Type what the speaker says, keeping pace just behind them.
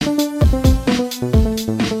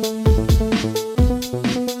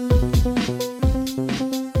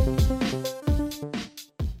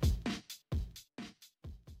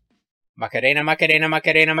Macarena, Macarena,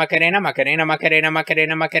 Macarena, Macarena, Macarena, Macarena,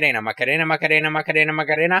 Macarena, Macarena, Macarena, Macarena,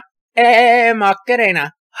 Macarena, Macarena,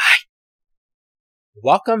 Macarena. Hi.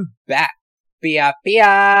 Welcome back,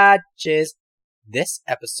 biatches. This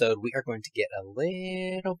episode, we are going to get a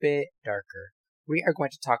little bit darker. We are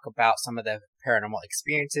going to talk about some of the paranormal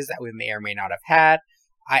experiences that we may or may not have had.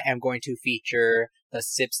 I am going to feature the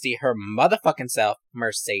Sibstie, her motherfucking self,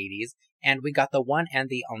 Mercedes, and we got the one and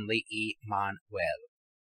the only Emmanuel,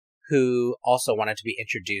 who also wanted to be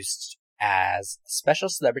introduced as special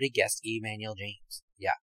celebrity guest Emmanuel James.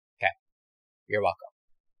 Yeah, okay. You're welcome.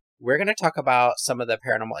 We're going to talk about some of the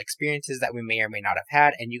paranormal experiences that we may or may not have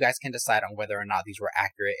had, and you guys can decide on whether or not these were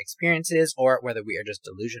accurate experiences or whether we are just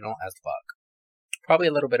delusional as fuck. Probably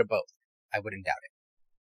a little bit of both. I wouldn't doubt it.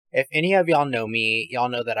 If any of y'all know me, y'all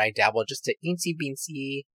know that I dabble just a eensy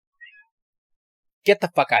beensy. Get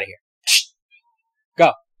the fuck out of here.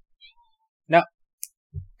 Go. No.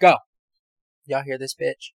 Go. Y'all hear this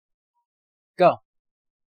bitch? Go.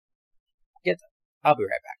 I'll be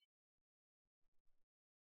right back.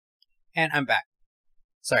 And I'm back.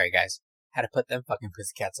 Sorry, guys. Had to put them fucking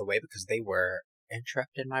pussycats away because they were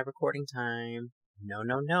interrupting my recording time. No.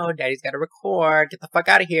 Daddy's gotta record. Get the fuck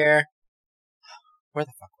out of here. Where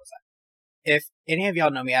the fuck was I? If any of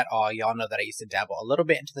y'all know me at all, y'all know that I used to dabble a little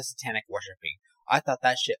bit into the satanic worshiping. I thought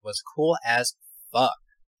that shit was cool as fuck.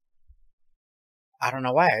 I don't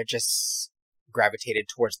know why. I just gravitated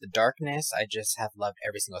towards the darkness. I just have loved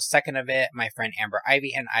every single second of it. My friend Amber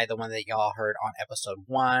Ivy and I, the one that y'all heard on episode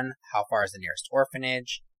 1, How Far is the Nearest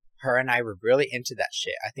Orphanage? Her and I were really into that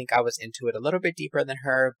shit. I think I was into it a little bit deeper than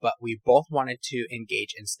her, but we both wanted to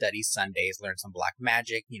engage in study Sundays, learn some black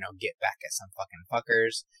magic, get back at some fucking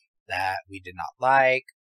fuckers that we did not like.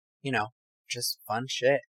 Just fun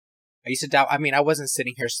shit. I used to doubt, I wasn't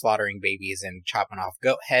sitting here slaughtering babies and chopping off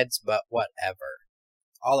goat heads, but whatever.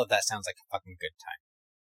 All of that sounds like a fucking good time.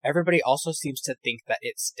 Everybody also seems to think that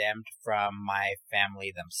it stemmed from my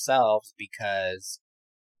family themselves because,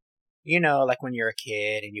 like when you're a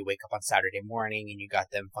kid and you wake up on Saturday morning and you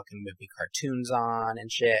got them fucking movie cartoons on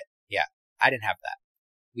and shit. Yeah, I didn't have that.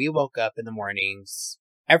 We woke up in the mornings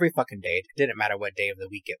every fucking day. It didn't matter what day of the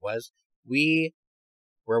week it was. We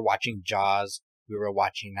were watching Jaws. We were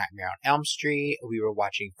watching Nightmare on Elm Street. We were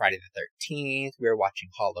watching Friday the 13th. We were watching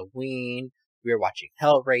Halloween. We were watching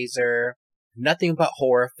Hellraiser, nothing but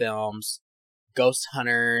horror films, ghost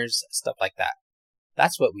hunters, stuff like that.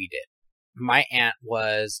 That's what we did. My aunt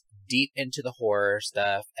was deep into the horror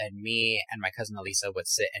stuff, and me and my cousin Elisa would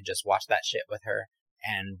sit and just watch that shit with her,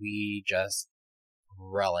 and we just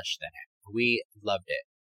relished in it. We loved it.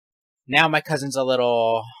 Now my cousin's a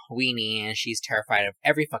little weenie, and she's terrified of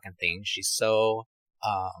every fucking thing. She's so,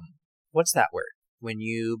 what's that word? When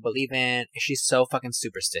you believe in, she's so fucking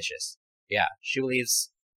superstitious. Yeah, she believes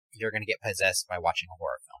you're going to get possessed by watching a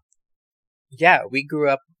horror film. Yeah, we grew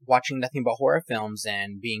up watching nothing but horror films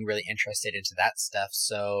and being really interested into that stuff,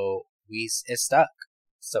 so it stuck.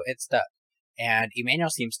 And Emmanuel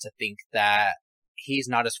seems to think that he's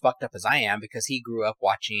not as fucked up as I am because he grew up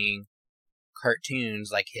watching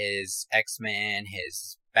cartoons like his X-Men,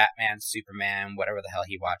 his Batman, Superman, whatever the hell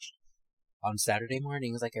he watched on Saturday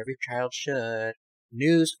mornings like every child should.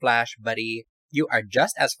 Newsflash, buddy. You are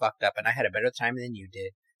just as fucked up, and I had a better time than you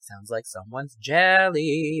did. Sounds like someone's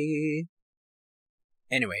jelly.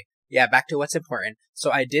 Anyway, yeah, back to what's important.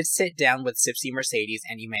 So I did sit down with Sibstie Mercedes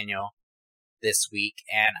and Emmanuel this week,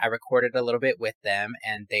 and I recorded a little bit with them,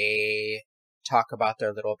 and they talk about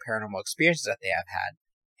their little paranormal experiences that they have had.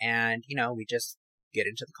 And, we just get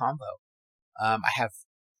into the convo. I have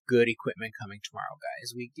good equipment coming tomorrow,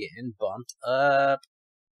 guys. We getting bumped up.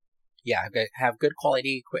 Yeah, I have good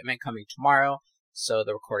quality equipment coming tomorrow, so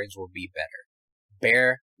the recordings will be better.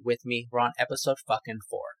 Bear with me. We're on episode fucking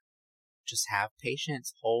 4. Just have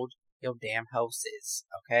patience. Hold your damn hoses,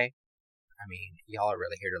 okay? Y'all are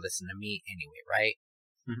really here to listen to me anyway,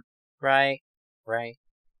 right? Right?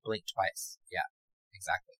 Blink twice. Yeah,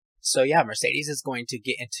 exactly. So yeah, Mercedes is going to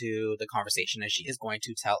get into the conversation, and she is going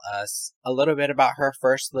to tell us a little bit about her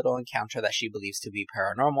first little encounter that she believes to be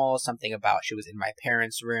paranormal, something about she was in my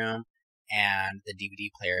parents' room, and the DVD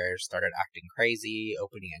player started acting crazy,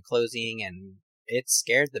 opening and closing, and it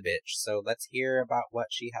scared the bitch. So let's hear about what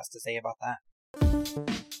she has to say about that.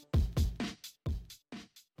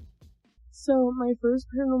 So my first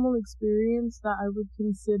paranormal experience that I would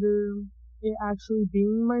consider it actually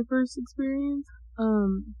being my first experience,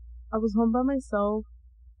 I was home by myself,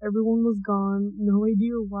 everyone was gone, no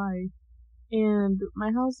idea why, and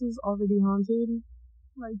my house is already haunted.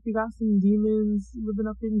 Like, we got some demons living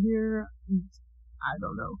up in here, I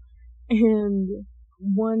don't know. And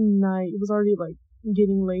one night, it was already like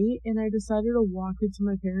getting late, and I decided to walk into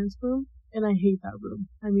my parents' room, and I hate that room.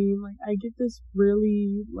 I mean, like, I get this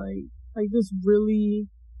really, this really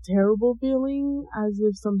terrible feeling as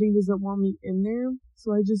if something doesn't want me in there,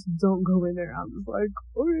 so I just don't go in there. I'm just like,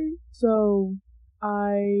 alright. So,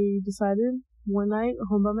 I decided one night,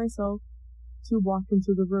 home by myself, to walk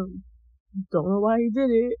into the room. Don't know why I did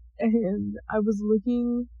it, and I was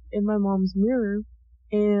looking in my mom's mirror,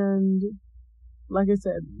 and like I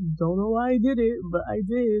said, don't know why I did it, but I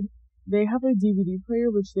did. They have a DVD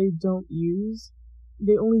player which they don't use.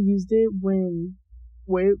 They only used it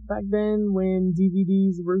way back then when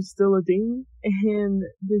DVDs were still a thing, and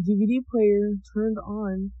the DVD player turned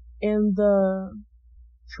on, and the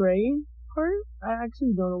tray part, I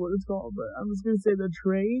actually don't know what it's called, but I'm just gonna say the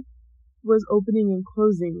tray was opening and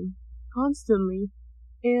closing constantly.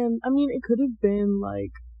 And I mean, it could have been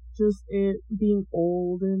like just it being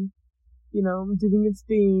old and, doing its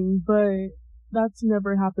thing, but that's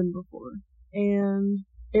never happened before. And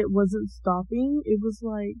it wasn't stopping, it was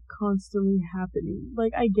like constantly happening.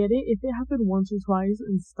 Like, I get it, if it happened once or twice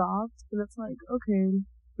and stopped, and it's like, okay,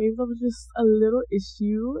 maybe that was just a little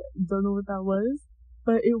issue, don't know what that was,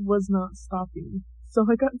 but it was not stopping. So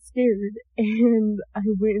I got scared, and I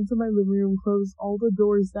went into my living room, closed all the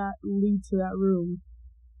doors that lead to that room,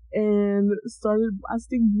 and started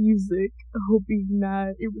blasting music, hoping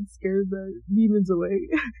that it would scare the demons away.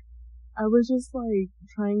 I was just like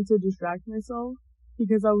trying to distract myself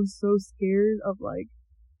because I was so scared of like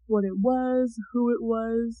what it was, who it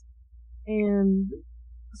was, and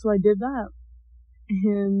so I did that.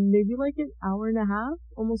 And maybe like an hour and a half,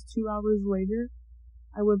 almost 2 hours later,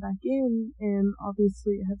 I went back in, and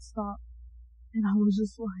obviously it had stopped. And I was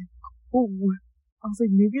just like, oh, I was like,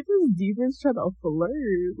 maybe this demon's trying to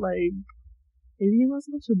flirt. Like, maybe he wants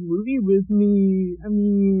to watch a movie with me. I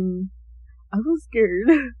mean, I was scared.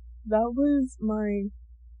 That was my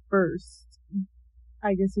first,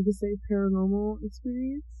 I guess you could say, paranormal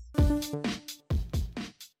experience.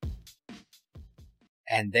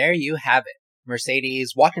 And there you have it.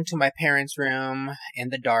 Mercedes walked into my parents' room in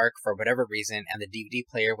the dark for whatever reason, and the DVD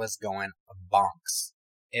player was going bonks.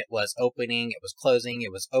 It was opening, it was closing,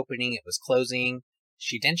 it was opening, it was closing.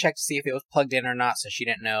 She didn't check to see if it was plugged in or not, so she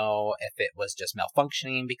didn't know if it was just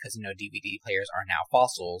malfunctioning because, DVD players are now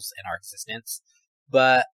fossils in our existence.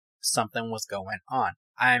 But something was going on.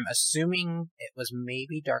 I'm assuming it was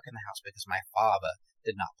maybe dark in the house because my father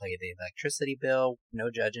did not pay the electricity bill, no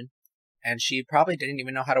judging. And she probably didn't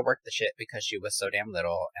even know how to work the shit because she was so damn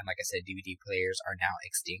little. And like I said, DVD players are now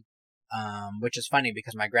extinct. Which is funny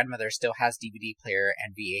because my grandmother still has DVD player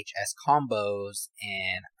and VHS combos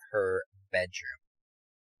in her bedroom.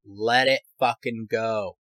 Let it fucking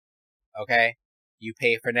go. Okay? You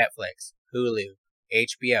pay for Netflix, Hulu,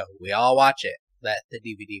 HBO. We all watch it. Let the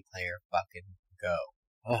DVD player fucking go.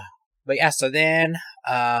 Ugh. But yeah, so then,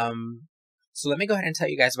 so let me go ahead and tell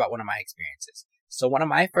you guys about one of my experiences. So one of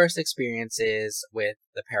my first experiences with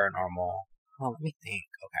the paranormal, let me think.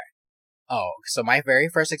 Okay. Oh, so my very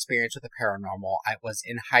first experience with the paranormal, I was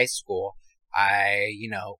in high school. I,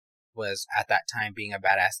 was at that time being a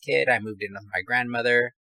badass kid. I moved in with my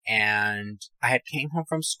grandmother, and I had came home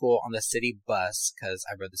from school on the city bus because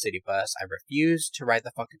I rode the city bus. I refused to ride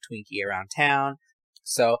the fucking Twinkie around town.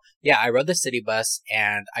 So yeah, I rode the city bus,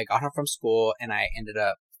 and I got home from school, and I ended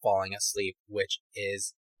up falling asleep, which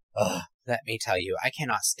is, let me tell you, I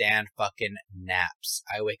cannot stand fucking naps.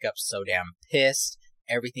 I wake up so damn pissed.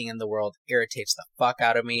 Everything in the world irritates the fuck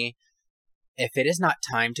out of me. If it is not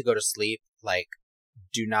time to go to sleep,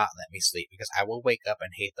 do not let me sleep because I will wake up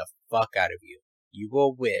and hate the fuck out of you. You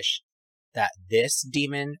will wish that this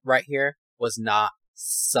demon right here was not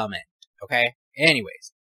summoned, okay?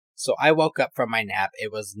 Anyways, so I woke up from my nap.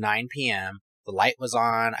 It was 9 p.m. The light was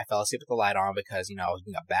on. I fell asleep with the light on because, I was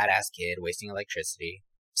being a badass kid, wasting electricity.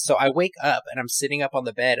 So I wake up and I'm sitting up on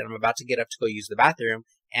the bed and I'm about to get up to go use the bathroom.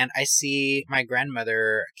 And I see my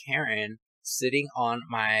grandmother, Karen, sitting on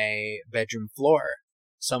my bedroom floor.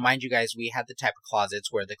 So mind you guys, we had the type of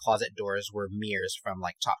closets where the closet doors were mirrors from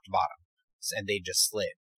top to bottom. And they just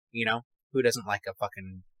slid. Who doesn't like a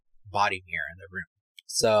fucking body mirror in the room?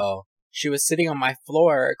 So she was sitting on my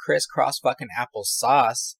floor, crisscross fucking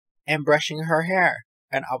applesauce, and brushing her hair.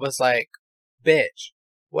 And I was like, bitch,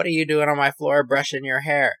 what are you doing on my floor brushing your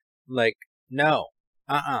hair? No.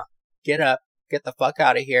 Get up. Get the fuck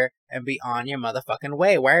out of here and be on your motherfucking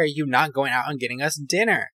way. Why are you not going out and getting us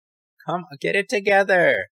dinner? Come, get it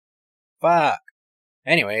together. Fuck.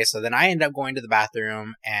 Anyway, so then I ended up going to the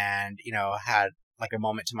bathroom and, had a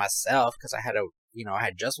moment to myself because I had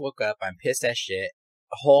just woke up. I'm pissed as shit.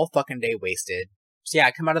 A whole fucking day wasted. So yeah,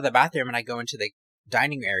 I come out of the bathroom and I go into the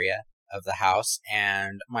dining area of the house,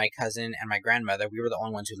 and my cousin and my grandmother, we were the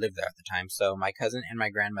only ones who lived there at the time, so my cousin and my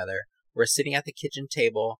grandmother were sitting at the kitchen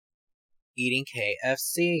table eating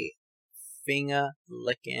KFC. Finger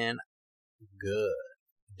licking good.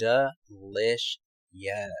 Delicious.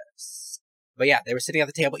 Yes. But yeah, they were sitting at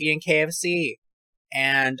the table eating KFC.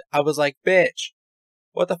 And I was like, bitch,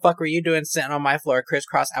 what the fuck were you doing sitting on my floor,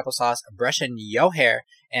 crisscross applesauce, brushing your hair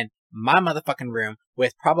in my motherfucking room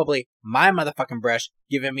with probably my motherfucking brush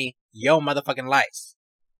giving me yo motherfucking lice?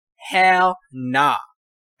 Hell nah.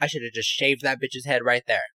 I should have just shaved that bitch's head right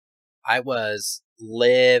there. I was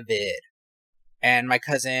livid. And my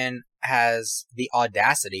cousin has the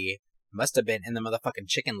audacity, must have been in the motherfucking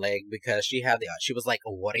chicken leg, because she was like,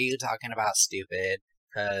 what are you talking about, stupid?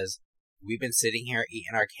 Because we've been sitting here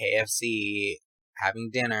eating our KFC, having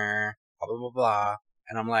dinner, blah, blah, blah, blah.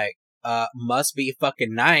 And I'm like, must be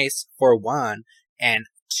fucking nice, for one. And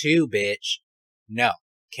two, bitch, no.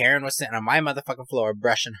 Karen was sitting on my motherfucking floor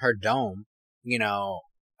brushing her dome,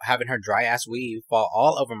 having her dry ass weave fall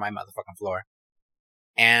all over my motherfucking floor.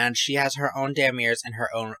 And she has her own damn mirrors in her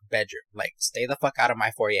own bedroom. Like, stay the fuck out of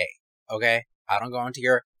my foyer, okay? I don't go into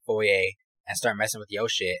your foyer and start messing with your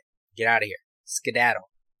shit. Get out of here. Skedaddle.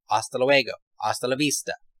 Hasta luego. Hasta la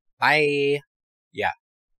vista. Bye. Yeah.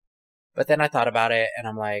 But then I thought about it, and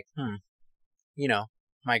I'm like,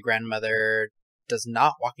 my grandmother does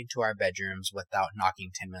not walk into our bedrooms without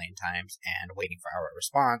knocking 10 million times and waiting for our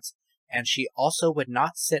response. And she also would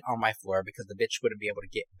not sit on my floor because the bitch wouldn't be able to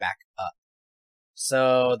get back up.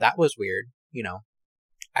 So that was weird,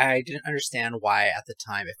 I didn't understand why at the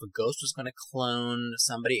time, if a ghost was going to clone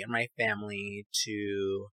somebody in my family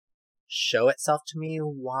to show itself to me,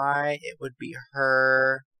 why it would be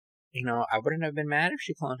her. I wouldn't have been mad if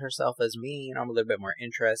she cloned herself as me. I'm a little bit more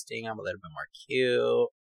interesting. I'm a little bit more cute.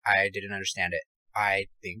 I didn't understand it. I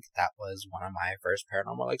think that was one of my first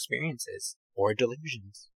paranormal experiences. Or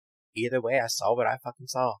delusions. Either way, I saw what I fucking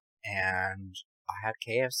saw. And I had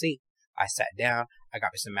KFC. I sat down, I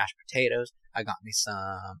got me some mashed potatoes, I got me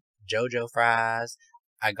some JoJo fries,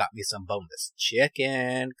 I got me some boneless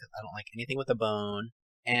chicken, because I don't like anything with a bone,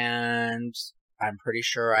 and I'm pretty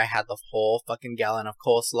sure I had the whole fucking gallon of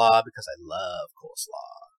coleslaw, because I love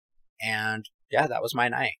coleslaw. And yeah, that was my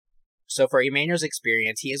night. So for Emmanuel's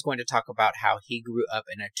experience, he is going to talk about how he grew up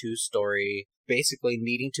in a 2-story, basically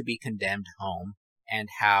needing to be condemned home, and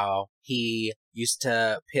how he used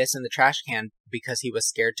to piss in the trash can because he was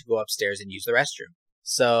scared to go upstairs and use the restroom.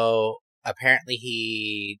 So apparently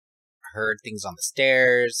he heard things on the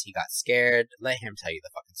stairs, he got scared. Let him tell you the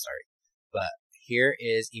fucking story. But here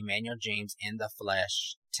is Emmanuel James in the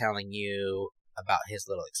flesh telling you about his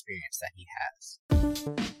little experience that he has.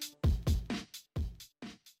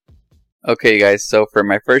 Okay, guys, so for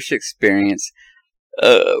my first experience,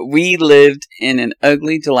 we lived in an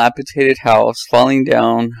ugly, dilapidated house, falling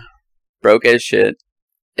down, broke as shit.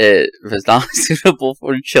 It was not suitable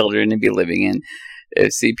for children to be living in.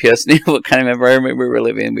 If CPS knew what kind of environment we were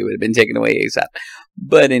living in, we would have been taken away ASAP.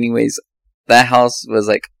 But anyways, that house was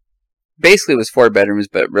basically it was 4 bedrooms,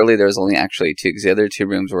 but really there was only actually 2, because the other 2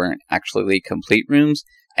 rooms weren't actually complete rooms.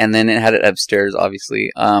 And then it had it upstairs, obviously.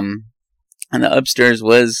 And the upstairs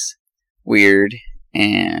was weird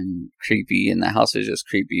and creepy, and the house was just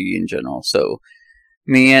creepy in general. So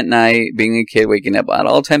me at night, being a kid, waking up at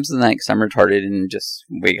all times of the night because I'm retarded and just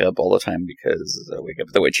wake up all the time because I wake up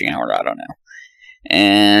at the witching hour. I don't know.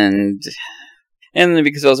 And then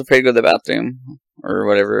because I was afraid to go to the bathroom or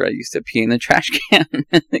whatever, I used to pee in the trash can,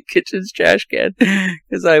 the kitchen's trash can,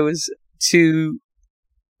 because I was too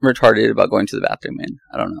retarded about going to the bathroom, and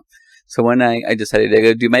I don't know. So when I decided to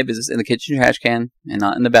go do my business in the kitchen trash can and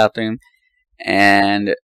not in the bathroom,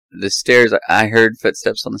 and the stairs, I heard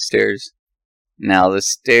footsteps on the stairs. Now the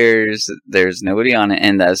stairs, there's nobody on it,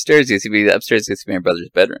 and the upstairs used to be my brother's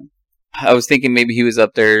bedroom. I was thinking maybe he was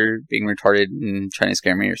up there being retarded and trying to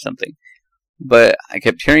scare me or something. But I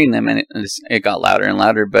kept hearing them, and it got louder and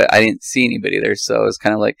louder, but I didn't see anybody there, so I was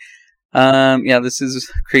kind of like, yeah, this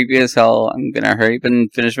is creepy as hell. I'm gonna hurry up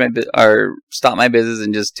and finish or stop my business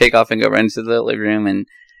and just take off and go right into the living room and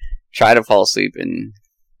try to fall asleep. And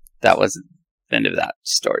that was the end of that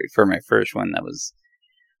story for my first one. That was,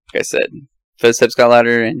 like I said, footsteps got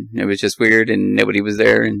louder, and it was just weird, and nobody was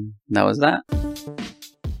there, and that was that.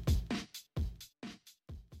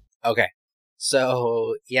 Okay,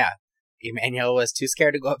 so yeah, Emmanuel was too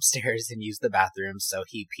scared to go upstairs and use the bathroom, so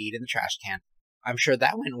he peed in the trash can. I'm sure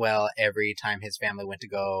that went well every time his family went to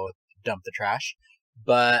go dump the trash.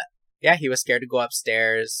 But yeah, he was scared to go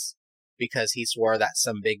upstairs because he swore that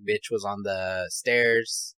some big bitch was on the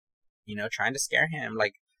stairs, trying to scare him.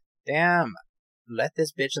 Like, damn, let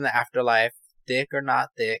this bitch in the afterlife thick or not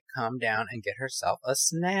thick, come down and get herself a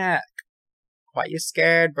snack. Why you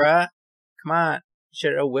scared, bruh? Come on.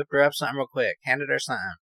 Should have whipped her up something real quick. Handed her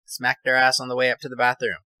something. Smacked her ass on the way up to the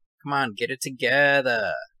bathroom. Come on, get it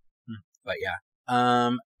together. But yeah.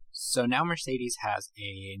 So now Mercedes has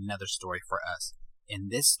another story for us. In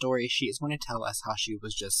this story, she is going to tell us how she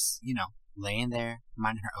was just, laying there,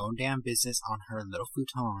 minding her own damn business on her little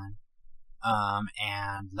futon,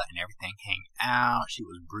 and letting everything hang out. She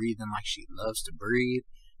was breathing like she loves to breathe,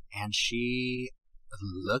 and she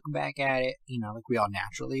looked back at it, like we all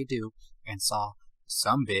naturally do, and saw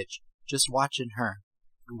some bitch just watching her,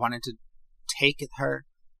 wanted to take it her,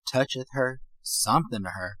 touch it her, something to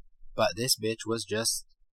her, but this bitch was just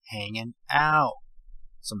hanging out.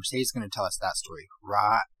 So Mercedes is going to tell us that story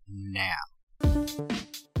right now.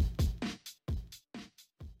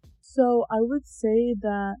 So I would say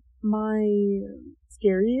that my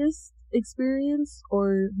scariest experience,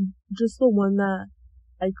 or just the one that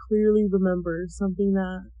I clearly remember, something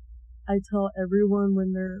that I tell everyone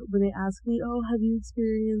when they ask me, oh, have you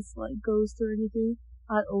experienced like ghosts or anything?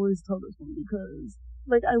 I always tell this one because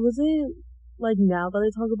I wasn't, now that I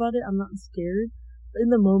talk about it, I'm not scared. But in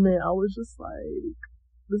the moment, I was just like,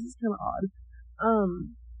 this is kind of odd.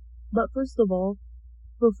 But first of all,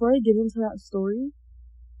 before I get into that story,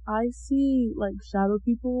 I see shadow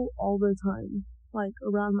people all the time,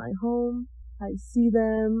 around my home. I see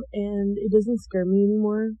them and it doesn't scare me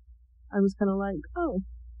anymore. I was kind of like, oh,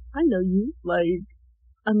 I know you.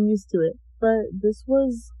 I'm used to it. But this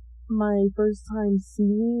was my first time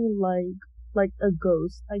seeing a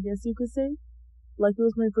ghost, I guess you could say. It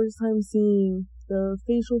was my first time seeing the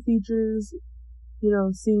facial features,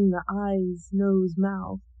 seeing the eyes, nose,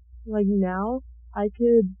 mouth. Now, I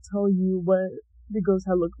could tell you what the ghost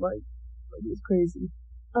had looked like. It was crazy.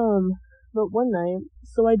 But one night,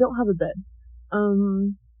 so I don't have a bed.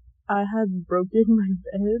 I had broken my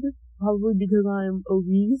bed, probably because I'm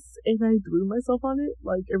obese, and I threw myself on it,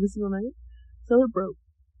 every single night. So it broke.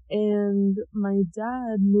 And my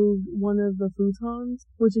dad moved one of the futons,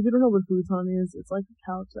 which if you don't know what futon is, it's like a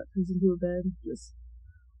couch that turns into a bed. Just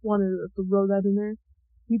wanted to throw that in there.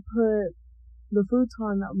 He put the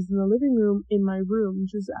futon that was in the living room in my room,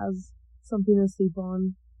 just as something to sleep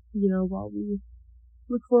on, while we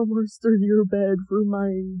look for a more sturdier bed for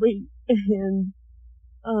my weight. And,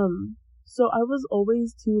 so I was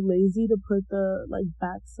always too lazy to put the,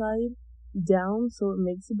 backside down so it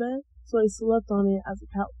makes a bed. So I slept on it as a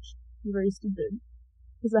couch. Very stupid.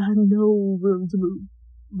 Because I had no room to move.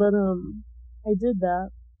 But, I did that.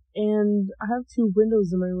 And I have 2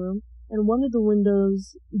 windows in my room. And one of the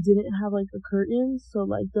windows didn't have, a curtain. So,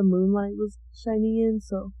 the moonlight was shining in.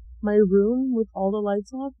 So my room, with all the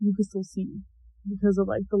lights off, you could still see. Because of,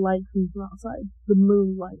 the light coming from outside. The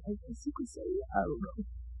moonlight, I guess you could say. I don't know.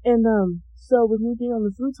 And, so with me being on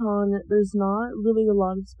the futon, there's not really a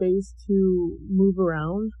lot of space to move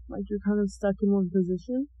around. You're kind of stuck in one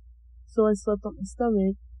position. So I slept on my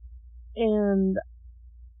stomach. And,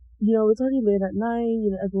 it's already late at night.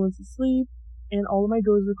 Everyone's asleep. And all of my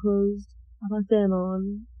doors are closed. I have my fan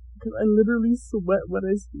on. Because I literally sweat when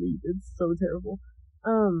I sleep. It's so terrible.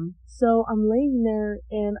 So I'm laying there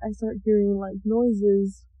and I start hearing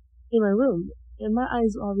noises in my room, and my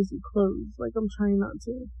eyes are obviously closed. I'm trying not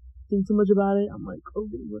to think too much about it. I'm like,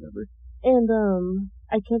 okay, whatever. And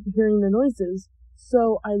I kept hearing the noises.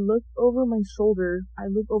 So I looked over my shoulder. I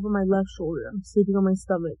look over my left shoulder. I'm sleeping on my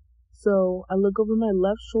stomach. So I look over my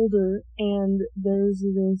left shoulder and there's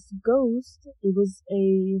this ghost. It was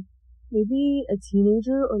maybe a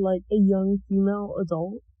teenager or a young female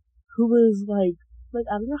adult who was I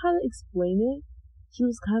don't know how to explain it. She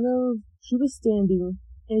was standing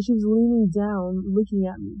and she was leaning down, looking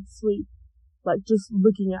at me, asleep. Just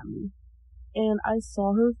looking at me. And I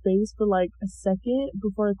saw her face for a second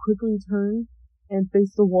before I quickly turned and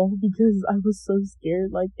faced the wall because I was so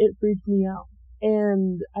scared. It freaked me out.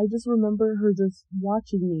 And I just remember her just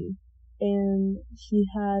watching me. And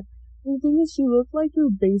the thing is, she looked like your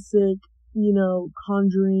basic,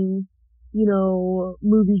 Conjuring,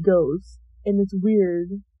 movie ghost. And it's weird,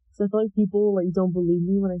 because I feel like people, don't believe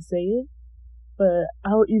me when I say it, but I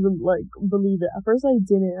don't even, believe it. At first I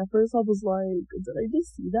didn't. At first I was like, did I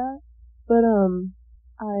just see that? But,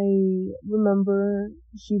 I remember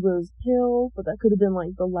she was pale, but that could have been,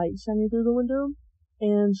 the light shining through the window,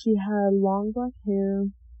 and she had long black hair.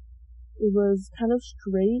 It was kind of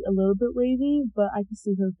straight, a little bit wavy, but I could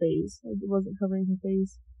see her face. It wasn't covering her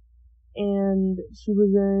face. And she was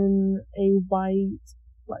in a white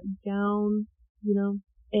gown,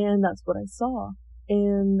 and that's what I saw.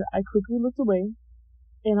 And I quickly looked away,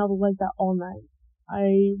 and I was like that all night.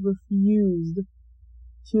 I refused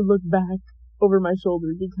to look back over my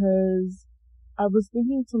shoulder because I was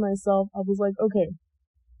thinking to myself, I was like, okay,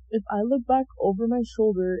 if I look back over my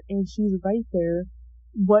shoulder and she's right there,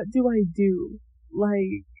 what do I do?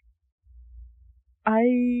 Like, I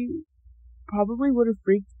probably would have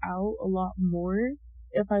freaked out a lot more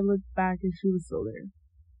if I looked back and she was still there.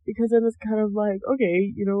 Because then it's kind of like,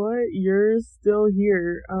 okay, you know what? You're still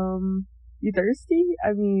here. You thirsty?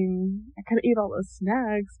 I mean, I kind of ate all the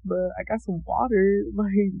snacks, but I got some water.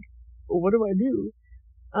 Like, what do I do?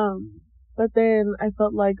 But then I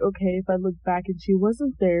felt like, okay, if I looked back and she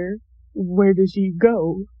wasn't there, where did she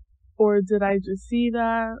go? Or did I just see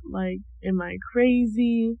that? Like, am I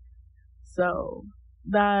crazy? So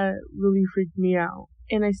that really freaked me out.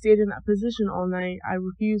 And I stayed in that position all night. I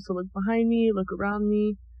refused to look behind me, look around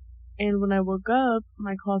me. And when I woke up,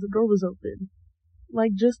 my closet door was open.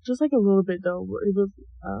 Like, just like a little bit though. It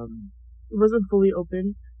wasn't fully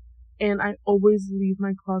open. And I always leave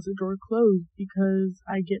my closet door closed because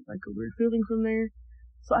I get like a weird feeling from there.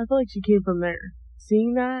 So I felt like she came from there.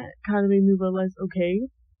 Seeing that kind of made me realize, okay,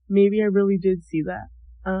 maybe I really did see that.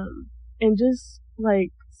 And just like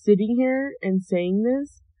sitting here and saying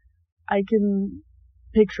this, I can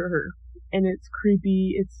picture her. And it's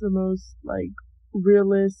creepy. It's the most like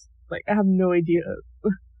realist. Like, I have no idea.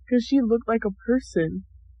 Because she looked like a person.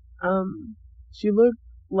 She looked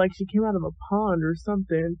like she came out of a pond or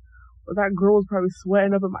something. Or that girl was probably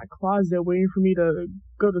sweating up in my closet waiting for me to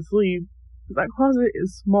go to sleep. Because that closet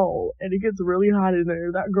is small and it gets really hot in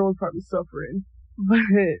there. That girl was probably suffering. But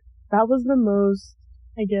that was the most,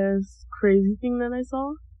 I guess, crazy thing that I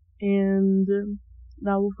saw. And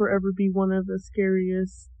that will forever be one of the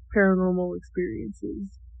scariest paranormal experiences.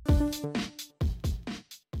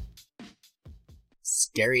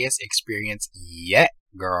 Scariest experience yet,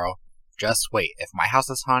 girl. Just wait. If my house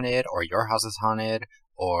is haunted, or your house is haunted,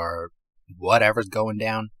 or whatever's going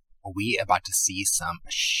down, we about to see some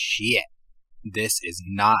shit. This is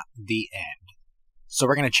not the end. So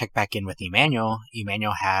we're going to check back in with Emmanuel.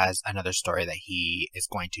 Emmanuel has another story that he is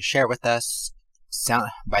going to share with us.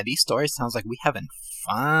 By these stories, sounds like we having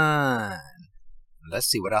fun. Let's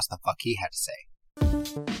see what else the fuck he had to say.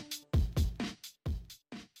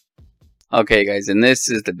 Okay, guys, and this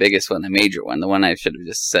is the biggest one, the major one, the one I should have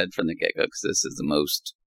just said from the get-go, because this is the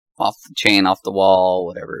most off the chain, off the wall,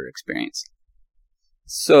 whatever experience.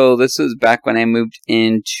 So this was back when I moved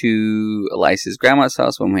into Elisa's grandma's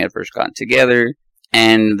house when we had first gotten together,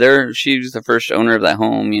 and she was the first owner of that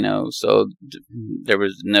home, you know, so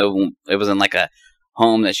it wasn't like a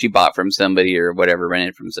home that she bought from somebody or whatever,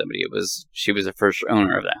 rented from somebody. She was the first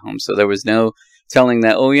owner of that home, so there was no telling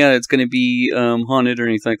that, oh yeah, it's going to be haunted or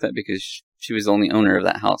anything like that, because she was the only owner of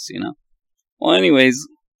that house, you know. Well, anyways,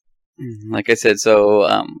 like I said, so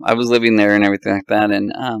I was living there and everything like that,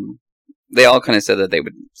 and they all kind of said that they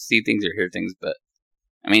would see things or hear things, but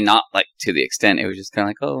I mean, not like to the extent. It was just kind of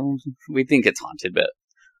like, oh, we think it's haunted, but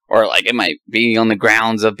or like it might be on the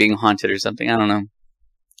grounds of being haunted or something. I don't know.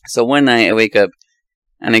 So one night I wake up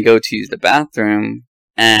and I go to use the bathroom,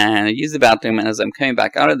 and I use the bathroom, and as I'm coming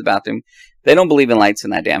back out of the bathroom, they don't believe in lights in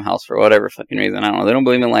that damn house for whatever fucking reason. I don't know. They don't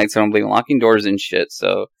believe in lights. They don't believe in locking doors and shit.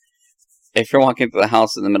 So if you're walking through the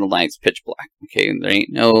house in the middle of the night, it's pitch black. Okay, there ain't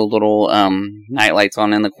no little night lights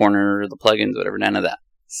on in the corner or the plugins, whatever. None of that.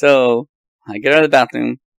 So I get out of the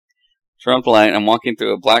bathroom, turn off the light. I'm walking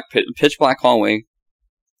through a pitch black hallway,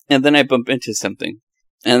 and then I bump into something,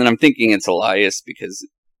 and then I'm thinking it's Elias because,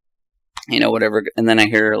 you know, whatever. And then I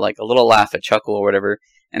hear like a little laugh, a chuckle or whatever.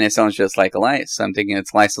 And it sounds just like Elias. So I'm thinking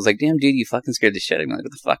it's Elias. I was like, damn, dude, you fucking scared the shit out of me. Like,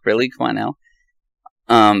 what the fuck? Really? Come on now.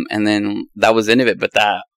 And then that was the end of it. But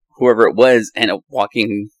whoever it was ended up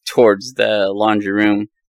walking towards the laundry room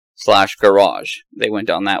 / garage. They went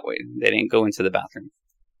down that way. They didn't go into the bathroom.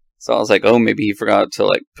 So I was like, oh, maybe he forgot to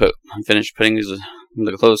like finish putting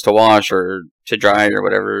the clothes to wash or to dry or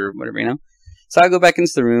whatever, you know. So I go back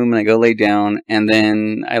into the room and I go lay down, and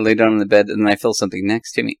then I lay down on the bed, and then I feel something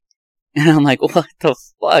next to me. And I'm like, what the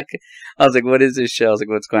fuck? I was like, what is this shit? I was like,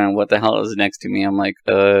 what's going on? What the hell is next to me? I'm like,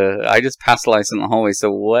 I just passed the lights in the hallway,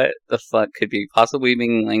 so what the fuck could be possibly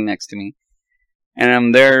being laying next to me? And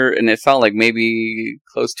I'm there, and it felt like maybe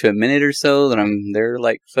close to a minute or so that I'm there,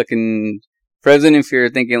 like, fucking frozen in fear,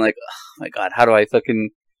 thinking like, oh my god,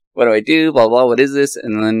 what do I do? Blah, blah, what is this?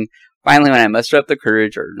 And then finally, when I muster up the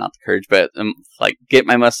courage, or not the courage, but, like, get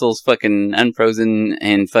my muscles fucking unfrozen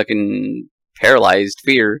and fucking paralyzed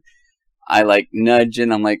fear, I, like, nudge,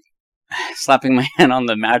 and I'm, like, slapping my hand on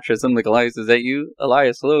the mattress. I'm like, Elias, is that you?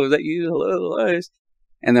 Elias, hello, is that you? Hello, Elias.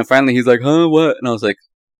 And then finally he's like, huh, what? And I was like,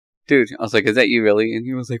 dude, is that you really? And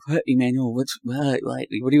he was like, what, Emmanuel, what are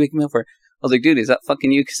you waking me up for? I was like, dude, is that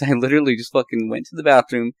fucking you? Because I literally just fucking went to the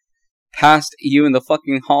bathroom, past you in the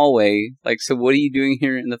fucking hallway. Like, so what are you doing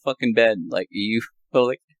here in the fucking bed? Like, I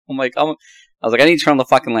was like, I need to turn on the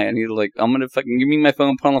fucking light. I need to, like, I'm gonna fucking give me my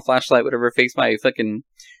phone, put on the flashlight, whatever, face my fucking,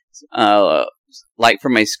 light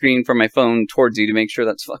from my screen from my phone towards you to make sure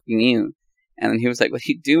that's fucking you. And then he was like, what are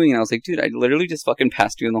you doing? And I was like, dude, I literally just fucking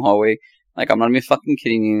passed you in the hallway. Like, I'm not even fucking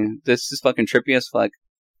kidding you. This is fucking trippy as fuck.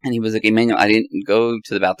 And he was like, Emmanuel, I didn't go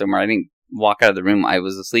to the bathroom or I didn't walk out of the room. I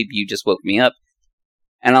was asleep. You just woke me up.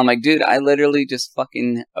 And I'm like, dude, I literally just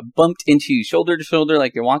fucking bumped into you shoulder to shoulder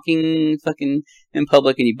like you're walking fucking in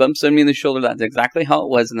public and you bumped me in the shoulder. That's exactly how it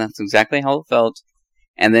was and that's exactly how it felt.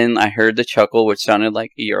 And then I heard the chuckle, which sounded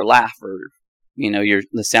like your laugh or,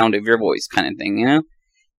 the sound of your voice kind of thing,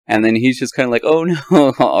 And then he's just kind of like, oh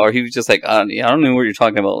no. Or he was just like, I don't know what you're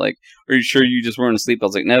talking about. Like, are you sure you just weren't asleep? I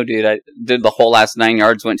was like, no, dude, I did the whole last 9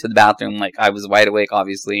 yards, went to the bathroom. Like, I was wide awake,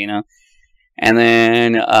 obviously, And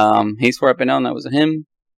then he swore up and down that was him.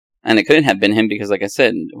 And it couldn't have been him because, like I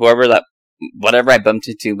said, whatever I bumped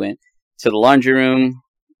into went to the laundry room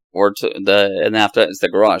or and after it's the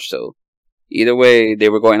garage. So either way, they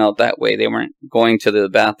were going out that way. They weren't going to the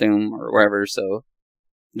bathroom or wherever. So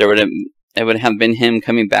it would have been him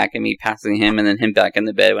coming back and me passing him and then him back in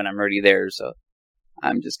the bed when I'm already there. So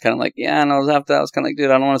I'm just kind of like, yeah. And I was kind of like,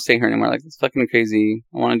 dude, I don't want to stay here anymore. Like, it's fucking crazy.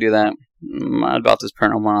 I want to do that. I'm not about this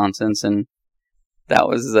paranormal nonsense. And that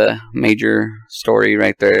was the major story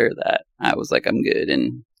right there that I was like, I'm good.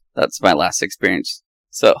 And that's my last experience.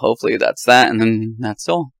 So hopefully that's that. And then that's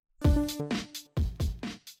all.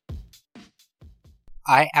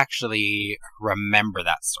 I actually remember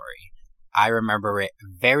that story. I remember it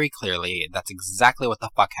very clearly. That's exactly what the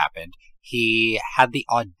fuck happened. He had the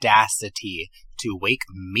audacity to wake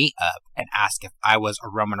me up and ask if I was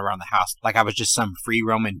roaming around the house like I was just some free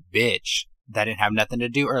roaming bitch that didn't have nothing to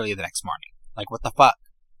do early the next morning. Like, what the fuck?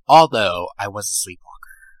 Although, I was a sleepwalker.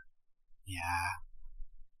 Yeah.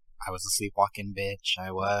 I was a sleepwalking bitch.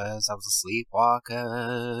 I was a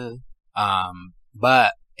sleepwalker.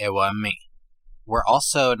 But it wasn't me. We're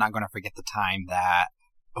also not going to forget the time that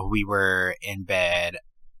we were in bed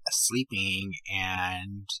sleeping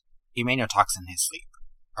and Emmanuel talks in his sleep.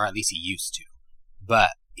 Or at least he used to.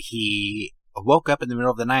 But he woke up in the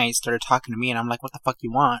middle of the night, started talking to me, and I'm like, what the fuck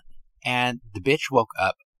you want? And the bitch woke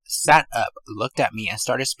up, sat up, looked at me, and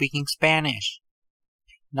started speaking Spanish.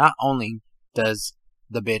 Not only does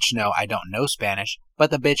the bitch know I don't know Spanish,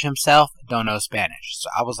 but the bitch himself don't know Spanish. So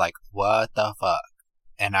I was like, what the fuck?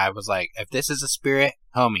 And I was like, if this is a spirit,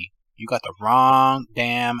 homie, you got the wrong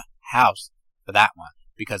damn house for that one.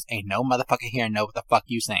 Because ain't no motherfucker here know what the fuck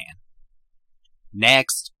you saying.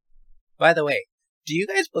 Next. By the way, do you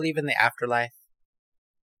guys believe in the afterlife?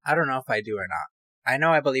 I don't know if I do or not. I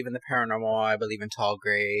know I believe in the paranormal, I believe in tall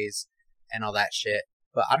grays, and all that shit,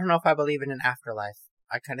 but I don't know if I believe in an afterlife.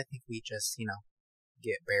 I kind of think we just,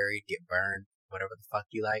 get buried, get burned, whatever the fuck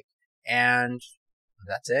you like, and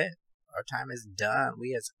that's it. Our time is done. We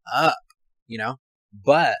is up,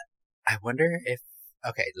 But I wonder if,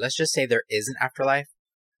 okay, let's just say there is an afterlife.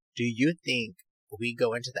 Do you think we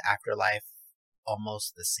go into the afterlife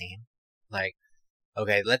almost the same? Like,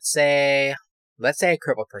 okay, let's say a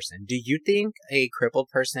crippled person. Do you think a crippled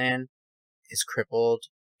person is crippled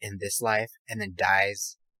in this life and then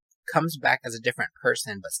dies, comes back as a different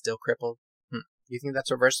person but still crippled? Do you think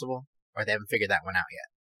that's reversible? Or they haven't figured that one out yet?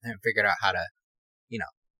 They haven't figured out how to,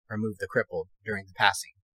 remove the crippled during the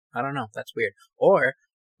passing. I don't know. That's weird. Or,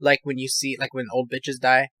 like when old bitches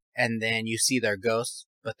die and then you see their ghosts,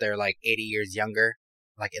 but they're like 80 years younger,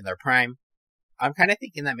 like in their prime. I'm kind of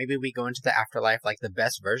thinking that maybe we go into the afterlife like the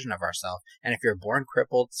best version of ourselves. And if you're born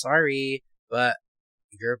crippled, sorry, but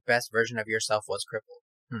your best version of yourself was crippled.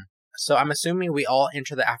 So I'm assuming we all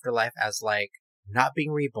enter the afterlife as like not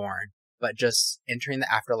being reborn, but just entering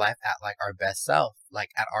the afterlife at like our best self, like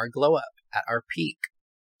at our glow up, at our peak.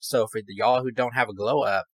 So for the y'all who don't have a glow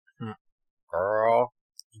up, girl,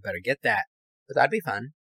 you better get that. But that'd be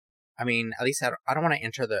fun. I mean, at least I don't want to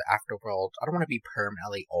enter the afterworld. I don't want to be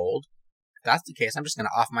permanently old. If that's the case, I'm just going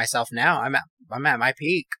to off myself now. I'm at my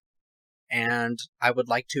peak. And I would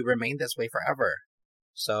like to remain this way forever.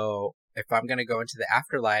 So if I'm going to go into the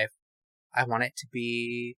afterlife, I want it to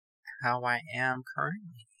be how I am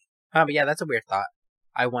currently. But yeah, that's a weird thought.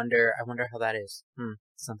 I wonder how that is.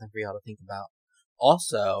 Something for y'all to think about.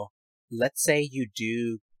 Also, let's say you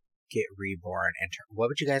do get reborn. What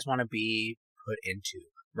would you guys want to be put into?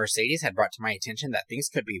 Mercedes had brought to my attention that things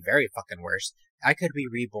could be very fucking worse. I could be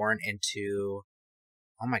reborn into,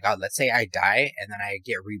 oh my god, let's say I die and then I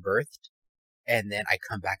get rebirthed and then I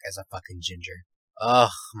come back as a fucking ginger.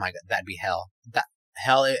 Oh my god, that'd be hell.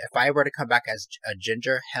 Hell, if I were to come back as a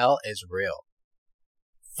ginger, hell is real.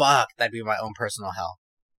 Fuck, that'd be my own personal hell.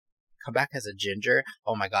 Come back as a ginger?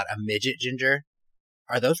 Oh my god, a midget ginger?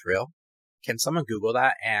 Are those real? Can someone Google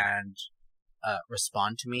that and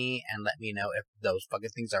respond to me and let me know if those fucking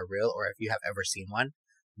things are real or if you have ever seen one?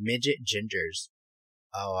 Midget gingers.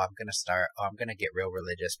 I'm gonna get real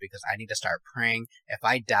religious because I need to start praying. If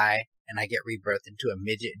I die and I get rebirthed into a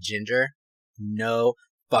midget ginger, no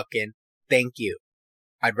fucking thank you.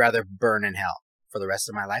 I'd rather burn in hell for the rest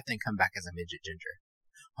of my life than come back as a midget ginger.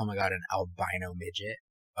 Oh my god, an albino midget.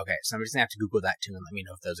 Okay, somebody's gonna have to Google that too and let me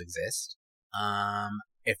know if those exist.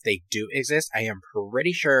 If they do exist, I am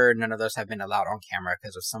pretty sure none of those have been allowed on camera,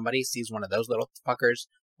 because if somebody sees one of those little fuckers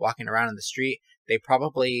walking around in the street, they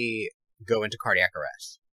probably go into cardiac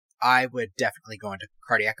arrest. I would definitely go into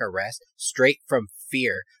cardiac arrest straight from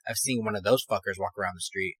fear of seeing one of those fuckers walk around the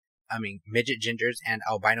street. I mean, midget gingers and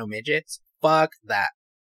albino midgets? Fuck that.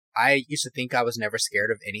 I used to think I was never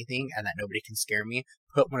scared of anything and that nobody can scare me.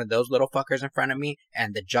 Put one of those little fuckers in front of me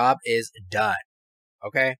and the job is done.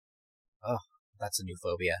 Okay? Oh, that's a new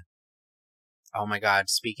phobia. Oh my god,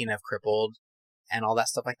 speaking of crippled and all that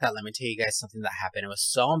stuff like that, let me tell you guys something that happened. It was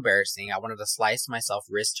so embarrassing. I wanted to slice myself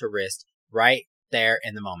wrist to wrist right there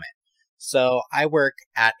in the moment. So I work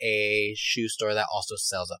at a shoe store that also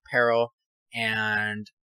sells apparel,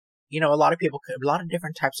 and a lot of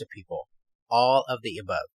different types of people, all of the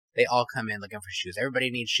above. They all come in looking for shoes.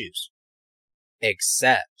 Everybody needs shoes.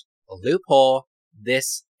 Except, a loophole,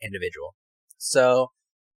 this individual. So,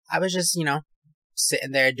 I was just,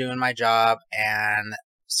 sitting there doing my job, and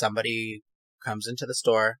somebody comes into the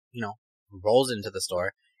store, rolls into the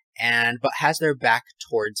store, but has their back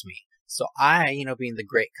towards me. So I, being the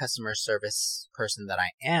great customer service person that I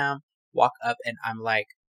am, walk up and I'm like,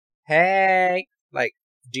 hey, like,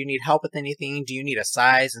 do you need help with anything? Do you need a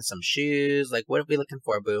size and some shoes? Like, what are we looking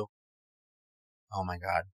for, boo? Oh my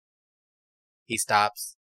god. He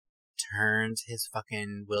stops, turns his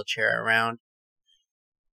fucking wheelchair around.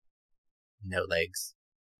 No legs.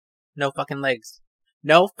 No fucking legs.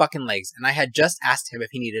 No fucking legs. And I had just asked him if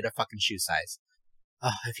he needed a fucking shoe size.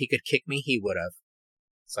 Oh, if he could kick me, he would have.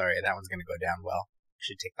 Sorry, that one's gonna go down well.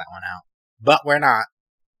 Should take that one out. But we're not.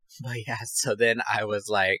 But yeah, so then I was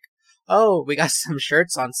like, oh, we got some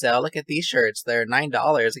shirts on sale. Look at these shirts. They're $9.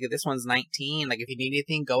 Look at this one's $19. Like, if you need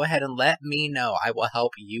anything, go ahead and let me know. I will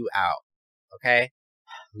help you out. Okay?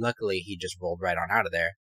 Luckily, he just rolled right on out of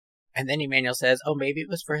there. And then Emmanuel says, oh, maybe it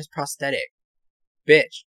was for his prosthetic.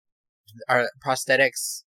 Bitch. Are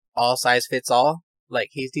prosthetics all size fits all? Like,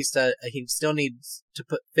 he still needs to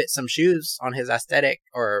fit some shoes on his aesthetic,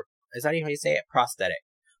 or is that even how you say it? Prosthetic.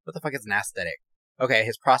 What the fuck is an aesthetic? Okay,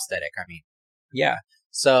 his prosthetic, I mean. Yeah.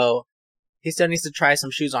 So, he still needs to try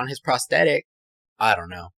some shoes on his prosthetic. I don't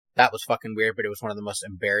know. That was fucking weird, but it was one of the most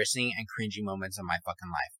embarrassing and cringy moments of my fucking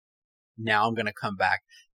life. Now I'm gonna come back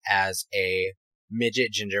as a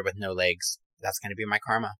midget ginger with no legs. That's gonna be my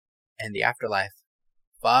karma in the afterlife.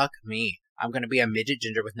 Fuck me. I'm gonna be a midget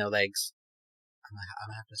ginger with no legs. I'm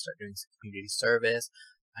gonna have to start doing some community service.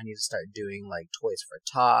 I need to start doing like Toys for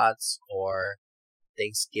Tots or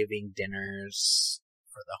Thanksgiving dinners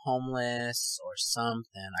for the homeless or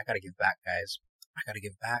something. I gotta give back, guys. I gotta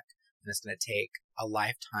give back. And it's gonna take a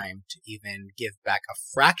lifetime to even give back a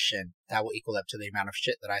fraction that will equal up to the amount of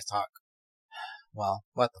shit that I talk. Well,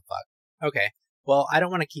 what the fuck? Okay. Well, I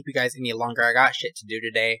don't want to keep you guys any longer. I got shit to do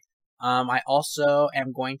today. I also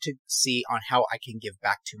am going to see on how I can give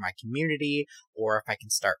back to my community, or if I can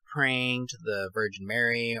start praying to the Virgin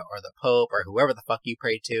Mary or the Pope or whoever the fuck you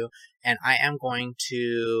pray to. And I am going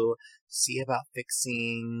to see about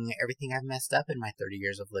fixing everything I've messed up in my 30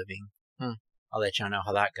 years of living. I'll let y'all know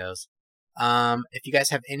how that goes. If you guys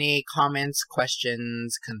have any comments,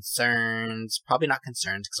 questions, concerns, probably not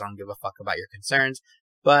concerns because I don't give a fuck about your concerns,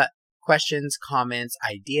 but questions, comments,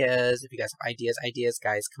 ideas. If you guys have ideas,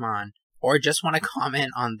 guys, come on. Or just want to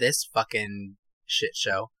comment on this fucking shit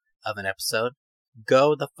show of an episode,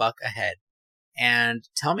 go the fuck ahead. And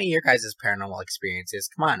tell me your guys' paranormal experiences.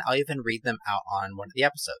 Come on, I'll even read them out on one of the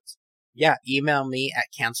episodes. Yeah, email me at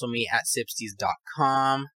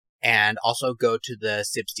cancelme@sibsties.com. And also go to the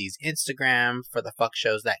Sibsties Instagram for the fuck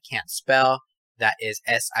shows that can't spell. That is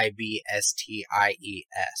SIBSTIES.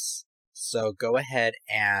 So go ahead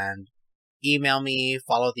and email me,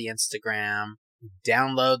 follow the Instagram,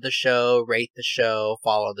 download the show, rate the show,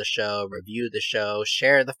 follow the show, review the show,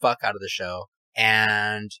 share the fuck out of the show.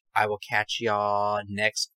 And I will catch y'all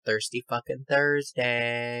next thirsty fucking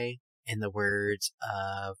Thursday. In the words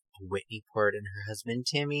of Whitney Port and her husband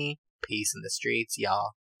Timmy, peace in the streets,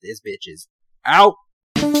 y'all. This bitch is out.